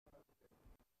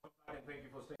Thank you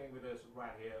for staying with us right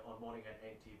here on Morning at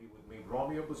NTV with me,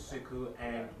 Romeo Busiku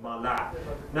and Mala.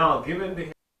 Now, given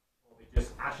the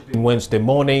just actually Wednesday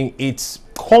morning, it's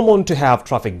common to have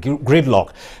traffic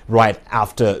gridlock right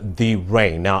after the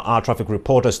rain. Now, our traffic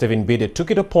reporter Stephen Bide took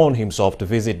it upon himself to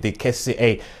visit the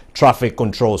KCCA Traffic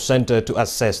Control Center to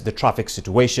assess the traffic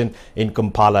situation in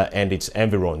Kampala and its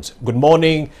environs. Good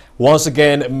morning once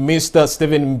again, Mr.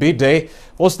 Stephen Bide.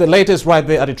 What's the latest right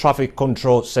there at the Traffic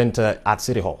Control Center at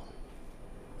City Hall?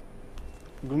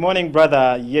 Good morning,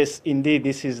 brother. Yes, indeed,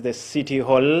 this is the City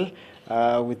Hall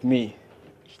with me.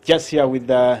 Just here with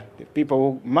the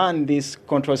people who man this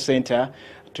control center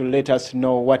to let us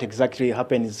know what exactly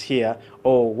happens here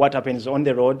or what happens on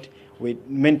the road.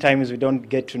 Many times we don't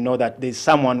get to know that there's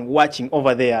someone watching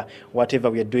over there,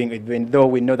 whatever we are doing, even though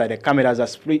we know that the cameras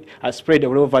are spread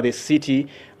all over the city.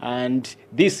 And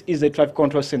this is the traffic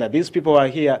control center. These people are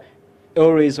here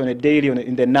always on a daily,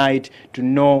 in the night, to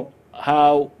know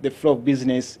how the flow of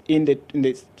business in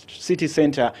the city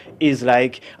center is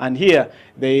like. And here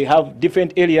they have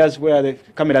different areas where the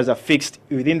cameras are fixed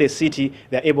within the city.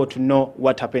 They're able to know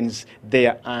what happens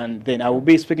there. And then I will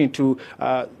be speaking to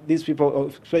these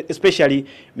people, especially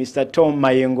Mr. Tom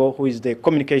Mayengo, who is the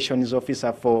communications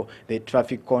officer for the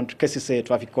KCCA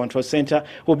Traffic Control Center,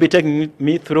 who will be taking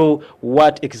me through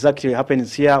what exactly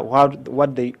happens here, how are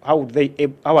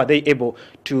they able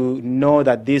to know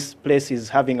that this place is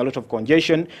having a lot of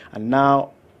congestion, and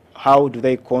now how do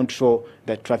they control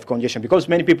the traffic congestion? Because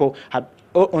many people have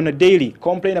on a daily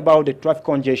complain about the traffic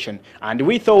congestion, and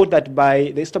we thought that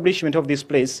by the establishment of this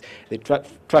place, the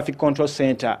traffic control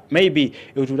center, maybe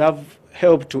it would have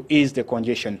helped to ease the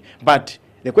congestion. But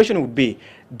the question would be,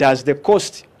 does the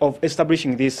cost of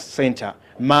establishing this center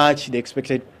match the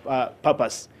expected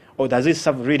purpose? Or does it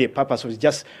serve really a purpose, or is it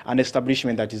just an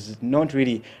establishment that is not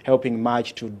really helping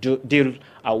much to deal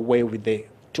away with the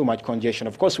too much congestion?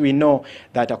 Of course, we know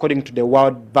that according to the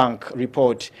World Bank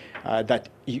report, that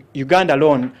Uganda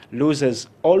alone loses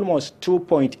almost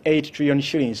 2.8 trillion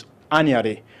shillings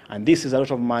annually. And this is a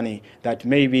lot of money that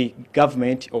maybe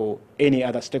government or any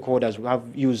other stakeholders will have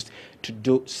used to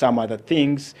do some other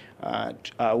things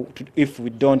if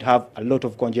we don't have a lot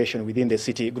of congestion within the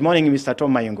city. Good morning, Mr.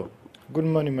 Tom Mayengo. Good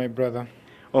morning, my brother.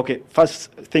 Okay,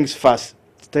 first things first,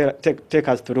 take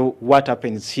us through what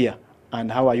happens here and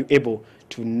how are you able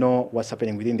to know what's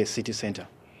happening within the city center.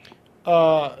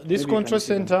 This control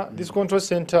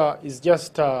center is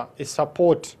just a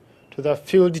support to the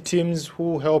field teams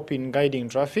who help in guiding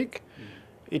traffic.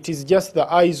 It is just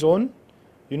the eye zone.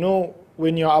 You know,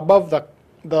 when you're above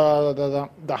the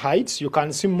heights, you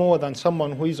can see more than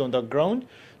someone who is on the ground.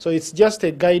 So it's just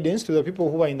a guidance to the people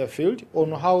who are in the field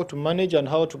on how to manage and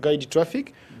how to guide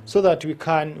traffic, so that we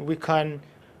can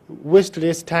waste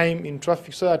less time in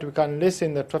traffic, so that we can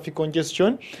lessen the traffic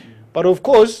congestion. But of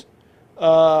course,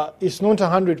 it's not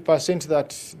 100%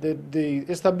 that the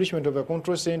establishment of a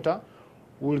control center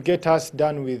will get us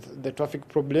done with the traffic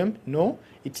problem. No,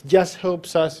 it just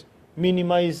helps us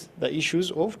minimize the issues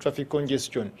of traffic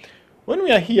congestion. When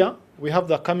we are here, we have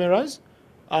the cameras,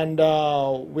 and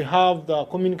we have the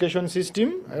communication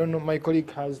system. I don't know, my colleague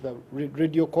has the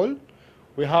radio call.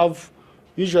 We have,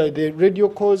 usually the radio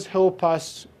calls help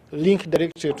us link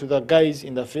directly to the guys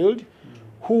in the field,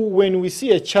 who, when we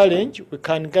see a challenge, we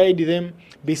can guide them.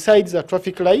 Besides the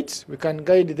traffic lights, we can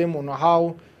guide them on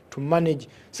how to manage.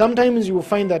 Sometimes you will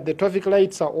find that the traffic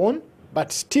lights are on,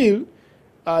 but still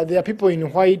there are people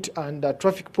in white and the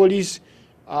traffic police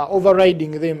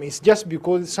overriding them. It's just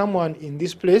because someone in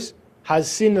this place has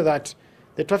seen that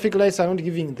the traffic lights are not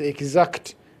giving the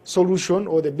exact solution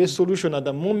or the best solution at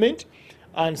the moment,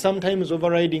 and sometimes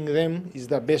overriding them is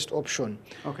the best option.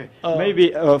 Okay,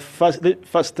 maybe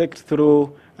first take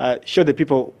through, show the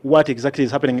people what exactly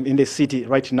is happening in the city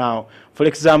right now. For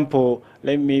example,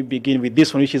 let me begin with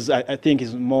this one, which is, I think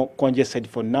is more congested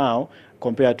for now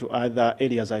compared to other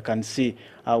areas I can see.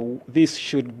 This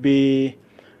should be,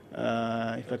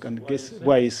 if I can guess,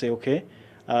 why you say, okay.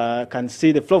 Can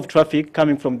see the flow of traffic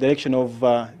coming from the direction of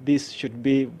this should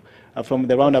be from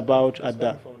the roundabout at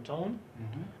the from town.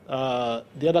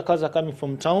 The other cars are coming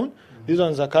from town. These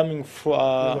ones are coming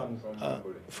from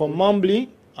Mambly,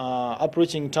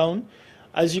 approaching town.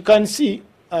 As you can see,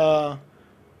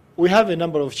 we have a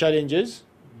number of challenges.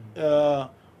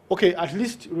 Okay, at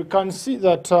least we can see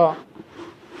that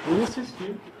with this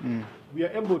system, we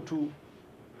are able to.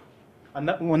 And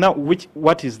now,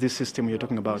 what is this system you're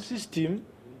talking about? The system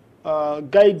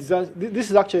guides us.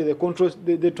 This is actually the controls,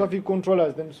 the traffic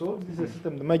controllers themselves. This is the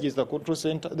system that manages the control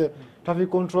center, the traffic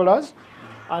controllers.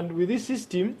 And with this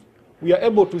system, we are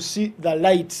able to see the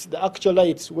lights, the actual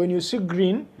lights. When you see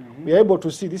green, we are able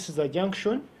to see this is a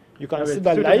junction. You can We're see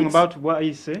the still talking lights. about what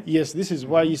you say. Yes, this is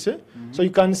why you say. So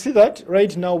you can see that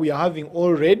right now we are having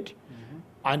all red,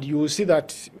 and you will see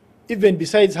that even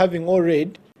besides having all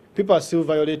red, people are still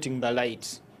violating the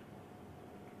lights.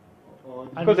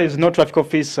 Because there is no traffic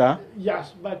officer.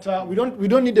 Yes, but we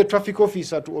don't need a traffic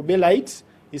officer to obey lights.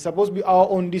 It's supposed to be our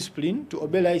own discipline to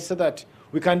obey lights so that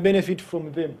we can benefit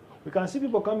from them. We can see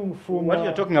people coming from. When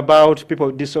you're talking about people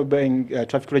disobeying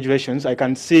traffic regulations, I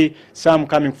can see some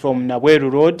coming from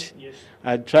Naweru Road. Yes.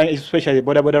 Trying, especially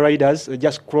border riders,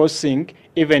 just crossing,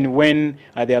 even when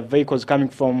there are vehicles coming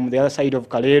from the other side of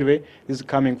Kalerwe. This is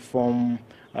coming from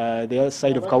the other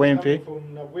side of Kawempe, From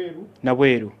Naweru.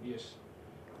 Naweru. Yes.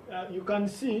 You can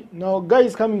see now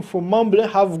guys coming from Mamble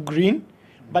have green,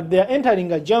 but they are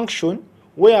entering a junction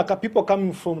where people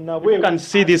coming from Naweru. You can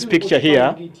see this picture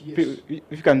here. Yes.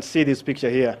 If you can see this picture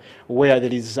here, where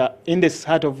there is in the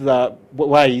heart of the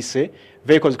Waise,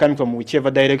 vehicles coming from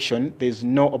whichever direction, there is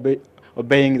no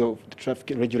obeying the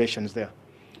traffic regulations there.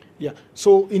 Yeah.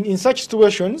 So in such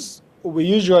situations, we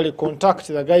usually contact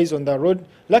the guys on the road.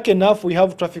 Lucky enough, we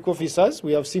have traffic officers.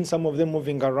 We have seen some of them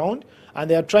moving around, and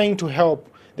they are trying to help.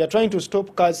 They are trying to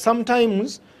stop cars.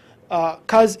 Sometimes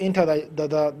cars enter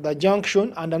the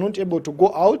junction and are not able to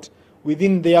go out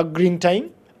within their green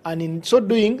time, and in so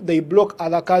doing, they block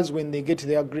other cars when they get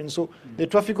their green. So the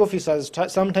traffic officers,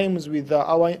 sometimes with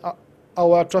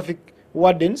our traffic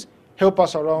wardens, help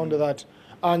us around that.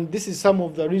 And this is some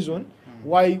of the reason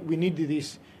why we need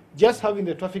this. Just having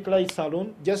the traffic lights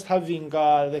alone, just having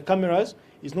the cameras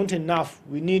is not enough.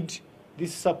 We need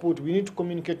this support. We need to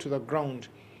communicate to the ground.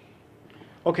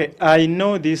 Okay, I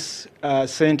know this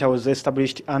center was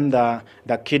established under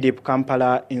the KIDIP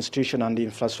Kampala Institution and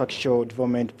Infrastructure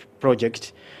Development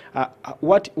Project.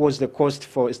 What was the cost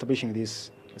for establishing this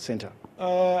center?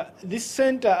 This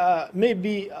center,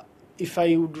 maybe if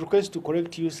I would request to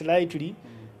correct you slightly,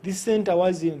 this center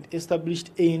wasn't established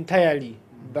entirely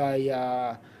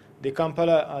by the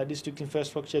Kampala District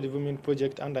Infrastructure Development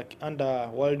Project under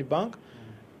World Bank.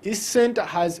 This center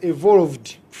has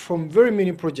evolved from very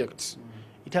many projects.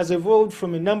 It has evolved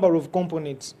from a number of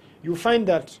components. You find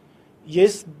that,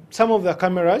 yes, some of the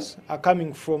cameras are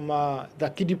coming from the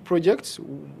KIDIP projects.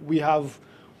 We have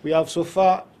so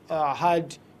far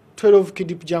had 12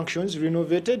 KIDIP junctions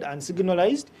renovated and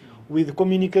signalized with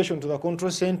communication to the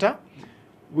control center.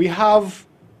 We have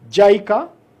JICA.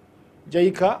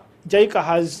 JICA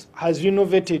has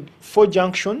renovated 4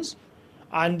 junctions,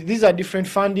 and these are different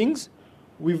fundings.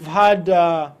 We've had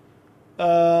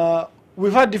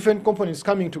different components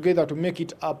coming together to make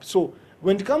it up. So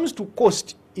when it comes to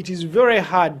cost, it is very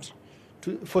hard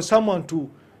for someone to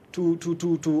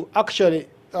actually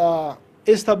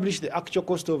establish the actual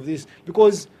cost of this,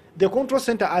 because the control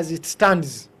center as it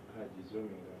stands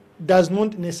does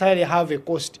not necessarily have a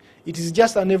cost. It is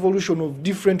just an evolution of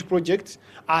different projects,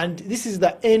 and this is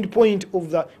the end point of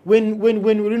the when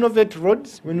we renovate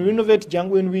roads, when we renovate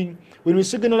when we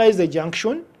signalize the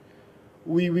junction,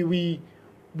 we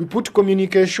put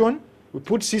communication, we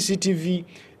put CCTV.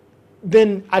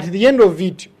 Then at the end of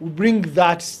it, we bring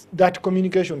that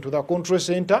communication to the control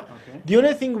center. Okay. The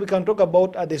only thing we can talk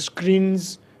about are the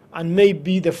screens and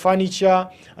maybe the furniture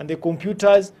and the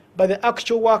computers, but the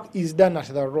actual work is done at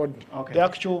the road. Okay. The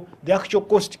actual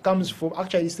cost comes from,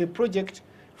 actually it's a project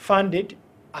funded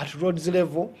at roads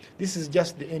level. This is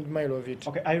just the end mile of it.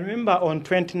 Okay, I remember on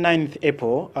 29th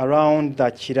April, around the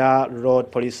Chira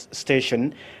Road police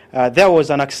station, there was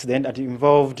an accident that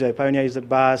involved a Pioneer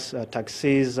bus,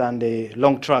 taxis, and a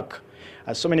long truck.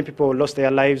 So many people lost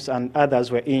their lives and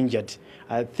others were injured.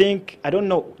 I don't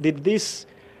know,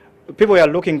 people were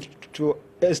looking to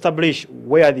establish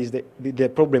where the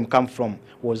problem come from.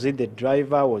 Was it the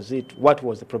driver? What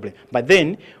was the problem? But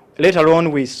then, later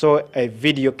on, we saw a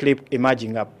video clip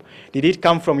emerging up. Did it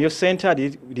come from your center?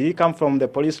 Did it come from the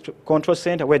police control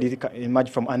center? Where did it emerge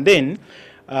from? And then,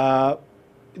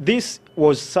 this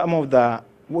was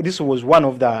one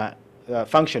of the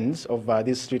functions of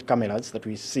these street cameras that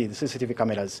we see, the CCTV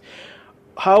cameras.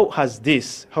 How has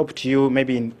this helped you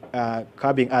maybe in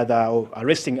curbing or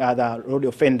arresting other road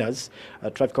offenders,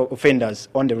 traffic offenders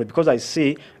on the road? Because I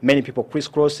see many people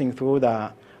crisscrossing through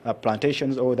the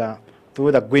plantations or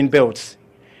through the green belts.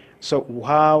 So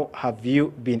how have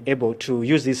you been able to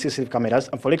use these CCTV cameras?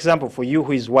 And for example, for you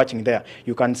who is watching there,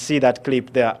 you can see that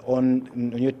clip there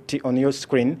on your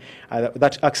screen,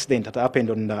 that accident that happened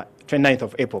on the 29th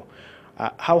of April.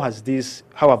 How have these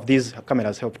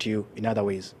cameras helped you in other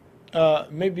ways?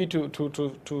 Maybe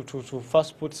to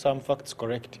first put some facts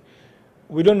correct.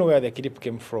 We don't know where the KIDIP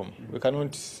came from. We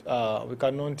cannot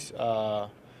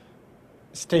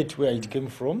state where it came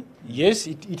from. Yes,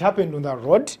 it happened on the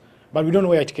road, but we don't know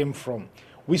where it came from.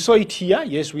 We saw it here.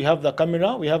 Yes, we have the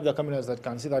camera. We have the cameras that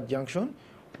can see that junction.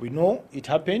 We know it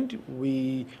happened.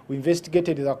 We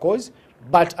investigated the cause.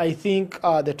 But I think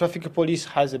the traffic police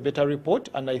has a better report,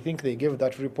 and I think they gave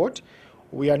that report.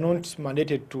 We are not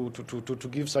mandated to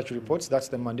give such reports. That's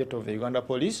the mandate of the Uganda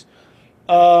police.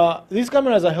 These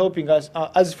cameras are helping us.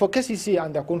 As for KCCA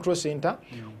and the control center,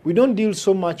 we don't deal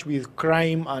so much with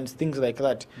crime and things like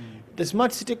that. The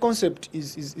smart city concept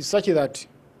is such that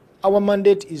our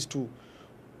mandate is to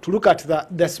look at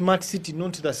the smart city,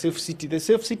 not the safe city. The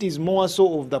safe city is more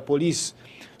so of the police.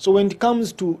 So when it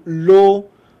comes to law,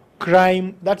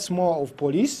 crime, that's more of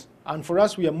police. And for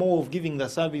us, we are more of giving the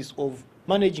service of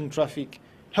managing traffic,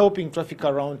 helping traffic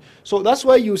around. So that's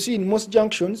why you see in most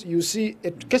junctions, you see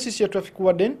a KCCA traffic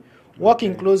warden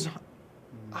working closely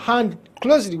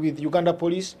with Uganda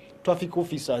police traffic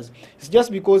officers. It's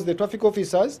just because the traffic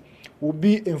officers will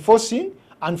be enforcing,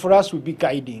 and for us, will be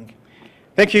guiding.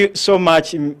 Thank you so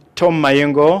much, Tom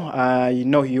Mayengo. You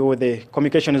know you're the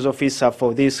communications officer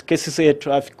for this KCCA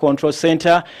Traffic Control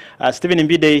Center. Stephen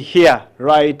Mbide here,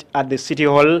 right at the City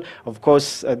Hall. Of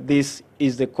course, this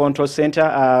is the control center.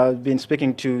 I've been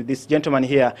speaking to this gentleman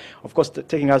here, of course,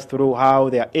 taking us through how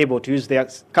they are able to use their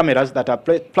cameras that are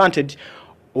planted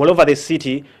all over the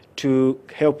city to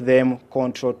help them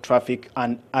control traffic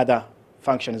and other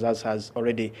functions, as has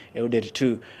already alluded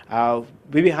to. We'll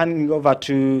be handing over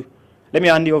to Let me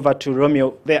hand you over to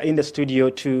Romeo there in the studio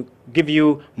to give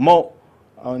you more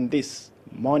on this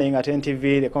morning at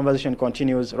NTV. The conversation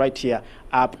continues right here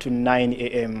up to 9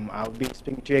 a.m. I'll be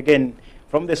speaking to you again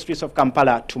from the streets of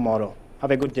Kampala tomorrow.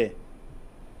 Have a good day.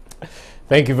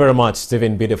 Thank you very much,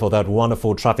 Stephen Bide, for that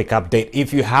wonderful traffic update.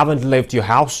 If you haven't left your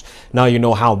house, now you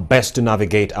know how best to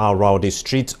navigate our rowdy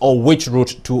streets or which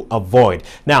route to avoid.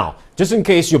 Now, just in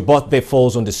case your birthday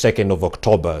falls on the 2nd of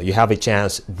October, you have a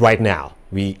chance right now.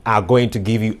 We are going to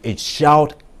give you a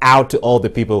shout out to all the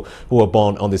people who were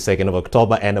born on the 2nd of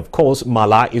October. And of course,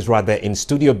 Mala is right there in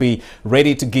Studio B,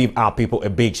 ready to give our people a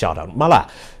big shout out. Mala,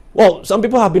 well, some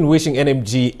people have been wishing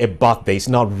NMG a birthday. It's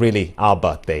not really our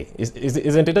birthday.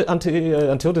 Isn't it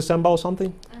until December or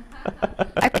something?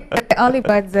 I think the early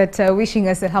birds that wishing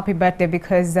us a happy birthday,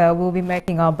 because we'll be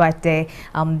making our birthday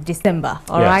December.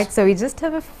 All right, so we just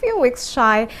have a few weeks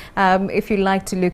shy. If you like to look